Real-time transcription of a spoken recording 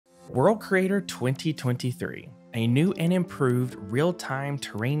World Creator 2023, a new and improved real-time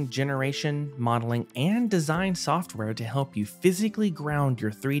terrain generation, modeling, and design software to help you physically ground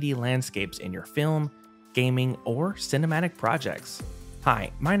your 3D landscapes in your film, gaming, or cinematic projects.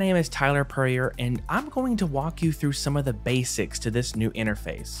 Hi, my name is Tyler Purrier, and I'm going to walk you through some of the basics to this new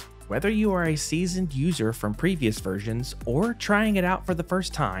interface. Whether you are a seasoned user from previous versions or trying it out for the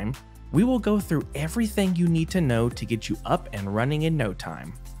first time, we will go through everything you need to know to get you up and running in no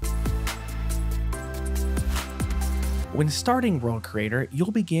time. When starting World Creator,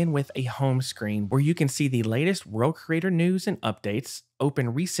 you'll begin with a home screen where you can see the latest World Creator news and updates,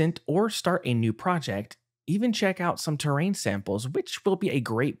 open recent or start a new project, even check out some terrain samples, which will be a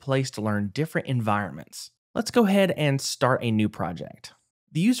great place to learn different environments. Let's go ahead and start a new project.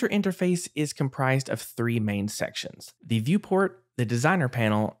 The user interface is comprised of three main sections: the viewport, the designer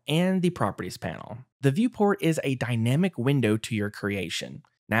panel, and the properties panel. The viewport is a dynamic window to your creation.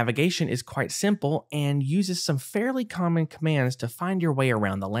 Navigation is quite simple and uses some fairly common commands to find your way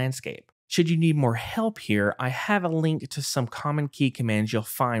around the landscape. Should you need more help here, I have a link to some common key commands you'll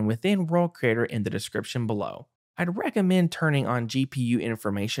find within World Creator in the description below. I'd recommend turning on GPU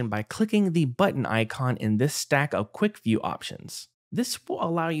information by clicking the button icon in this stack of quick view options. This will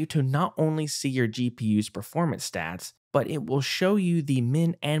allow you to not only see your GPU's performance stats, but it will show you the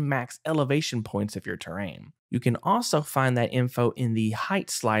min and max elevation points of your terrain. You can also find that info in the height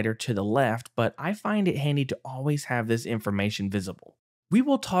slider to the left, but I find it handy to always have this information visible. We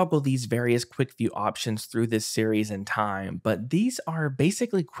will toggle these various quick view options through this series in time, but these are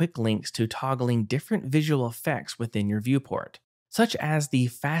basically quick links to toggling different visual effects within your viewport, such as the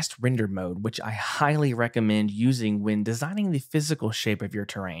fast render mode, which I highly recommend using when designing the physical shape of your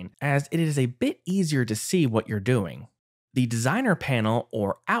terrain, as it is a bit easier to see what you're doing. The designer panel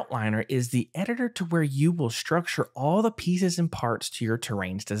or outliner is the editor to where you will structure all the pieces and parts to your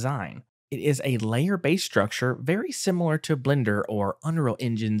terrain's design. It is a layer-based structure very similar to Blender or Unreal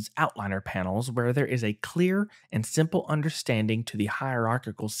Engine's outliner panels, where there is a clear and simple understanding to the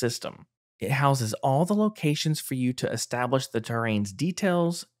hierarchical system. It houses all the locations for you to establish the terrain's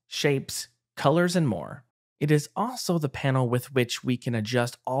details, shapes, colors, and more. It is also the panel with which we can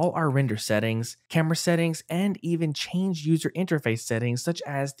adjust all our render settings, camera settings, and even change user interface settings such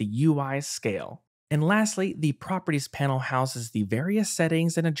as the UI scale. And lastly, the properties panel houses the various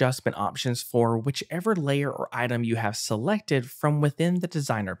settings and adjustment options for whichever layer or item you have selected from within the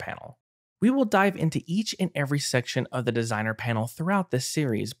designer panel. We will dive into each and every section of the designer panel throughout this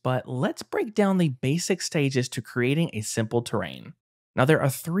series, but let's break down the basic stages to creating a simple terrain. Now, there are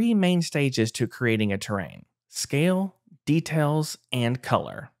three main stages to creating a terrain: scale, details, and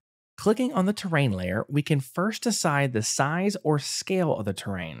color. Clicking on the terrain layer, we can first decide the size or scale of the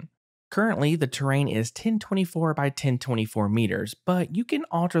terrain. Currently, the terrain is 1024 by 1024 meters, but you can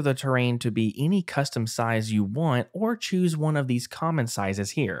alter the terrain to be any custom size you want or choose one of these common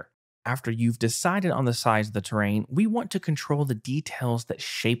sizes here. After you've decided on the size of the terrain, we want to control the details that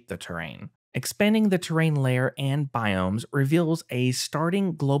shape the terrain. Expanding the terrain layer and biomes reveals a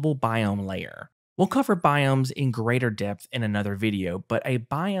starting global biome layer. We'll cover biomes in greater depth in another video, but a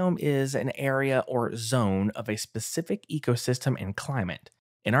biome is an area or zone of a specific ecosystem and climate.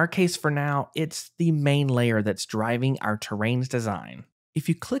 In our case for now, it's the main layer that's driving our terrain's design. If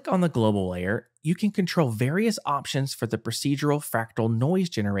you click on the global layer, you can control various options for the procedural fractal noise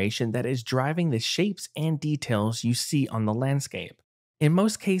generation that is driving the shapes and details you see on the landscape. In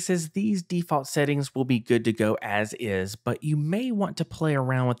most cases, these default settings will be good to go as is, but you may want to play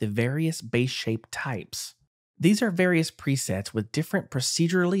around with the various base shape types. These are various presets with different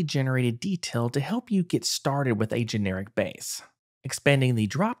procedurally generated detail to help you get started with a generic base. Expanding the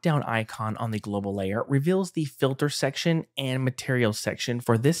drop-down icon on the global layer reveals the filter section and materials section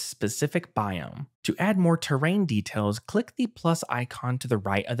for this specific biome. To add more terrain details, click the plus icon to the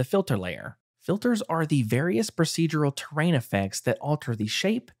right of the filter layer. Filters are the various procedural terrain effects that alter the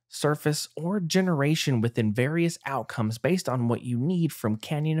shape, surface, or generation within various outcomes based on what you need, from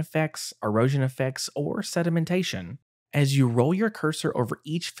canyon effects, erosion effects, or sedimentation. As you roll your cursor over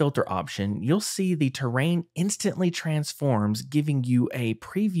each filter option, you'll see the terrain instantly transforms, giving you a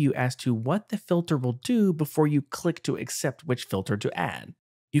preview as to what the filter will do before you click to accept which filter to add.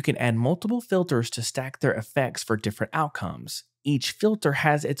 You can add multiple filters to stack their effects for different outcomes. Each filter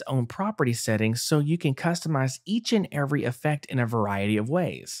has its own property settings, so you can customize each and every effect in a variety of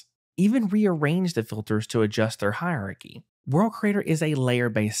ways. Even rearrange the filters to adjust their hierarchy. World Creator is a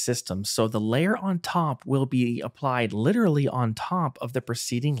layer-based system, so the layer on top will be applied literally on top of the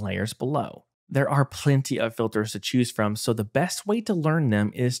preceding layers below. There are plenty of filters to choose from, so the best way to learn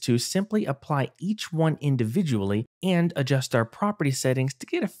them is to simply apply each one individually and adjust our property settings to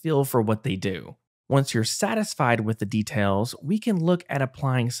get a feel for what they do. Once you're satisfied with the details, we can look at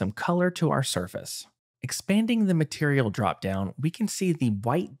applying some color to our surface. Expanding the material dropdown, we can see the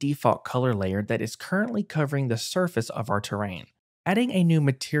white default color layer that is currently covering the surface of our terrain. Adding a new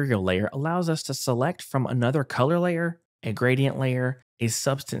material layer allows us to select from another color layer, a gradient layer, a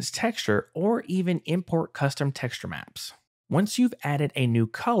substance texture, or even import custom texture maps. Once you've added a new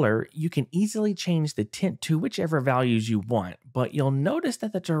color, you can easily change the tint to whichever values you want, but you'll notice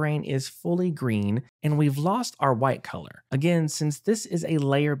that the terrain is fully green and we've lost our white color. Again, since this is a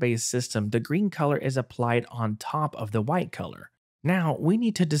layer-based system, the green color is applied on top of the white color. Now, we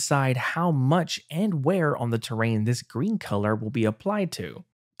need to decide how much and where on the terrain this green color will be applied to.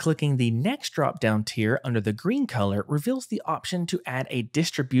 Clicking the next drop-down tier under the green color reveals the option to add a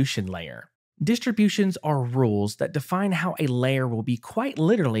distribution layer. Distributions are rules that define how a layer will be quite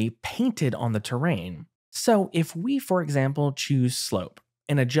literally painted on the terrain. So if we, for example, choose slope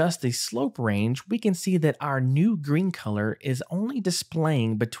and adjust the slope range, we can see that our new green color is only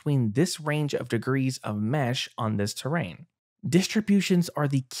displaying between this range of degrees of mesh on this terrain. Distributions are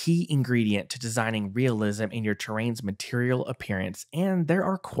the key ingredient to designing realism in your terrain's material appearance, and there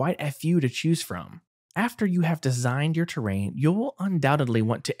are quite a few to choose from. After you have designed your terrain, you'll undoubtedly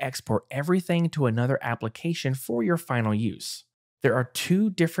want to export everything to another application for your final use. There are two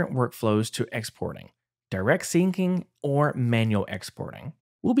different workflows to exporting: direct syncing or manual exporting.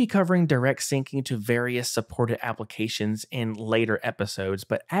 We'll be covering direct syncing to various supported applications in later episodes,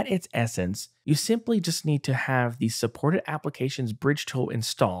 but at its essence, you simply just need to have the supported applications bridge tool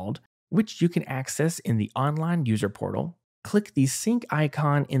installed, which you can access in the online user portal. Click the sync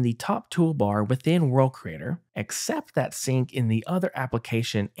icon in the top toolbar within World Creator, accept that sync in the other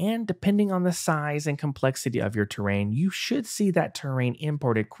application, and depending on the size and complexity of your terrain, you should see that terrain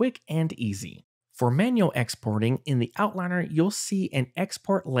imported quick and easy. For manual exporting, in the outliner, you'll see an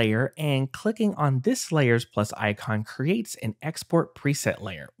export layer, and clicking on this layer's plus icon creates an export preset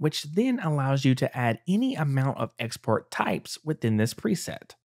layer, which then allows you to add any amount of export types within this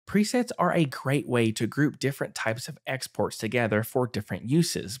preset. Presets are a great way to group different types of exports together for different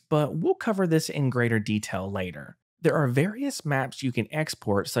uses, but we'll cover this in greater detail later. There are various maps you can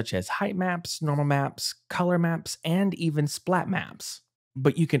export, such as height maps, normal maps, color maps, and even splat maps.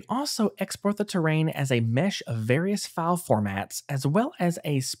 But you can also export the terrain as a mesh of various file formats, as well as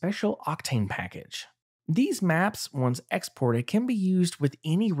a special Octane package. These maps, once exported, can be used with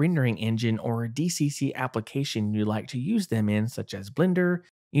any rendering engine or DCC application you like to use them in, such as Blender,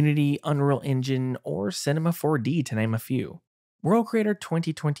 Unity, Unreal Engine, or Cinema 4D, to name a few. World Creator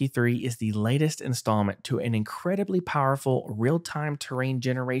 2023 is the latest installment to an incredibly powerful real-time terrain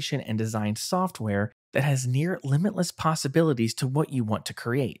generation and design software that has near limitless possibilities to what you want to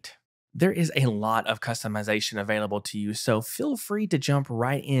create. There is a lot of customization available to you, so feel free to jump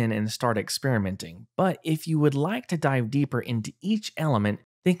right in and start experimenting. But if you would like to dive deeper into each element,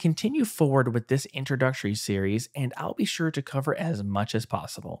 then continue forward with this introductory series, and I'll be sure to cover as much as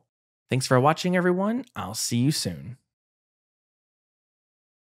possible. Thanks for watching, everyone. I'll see you soon.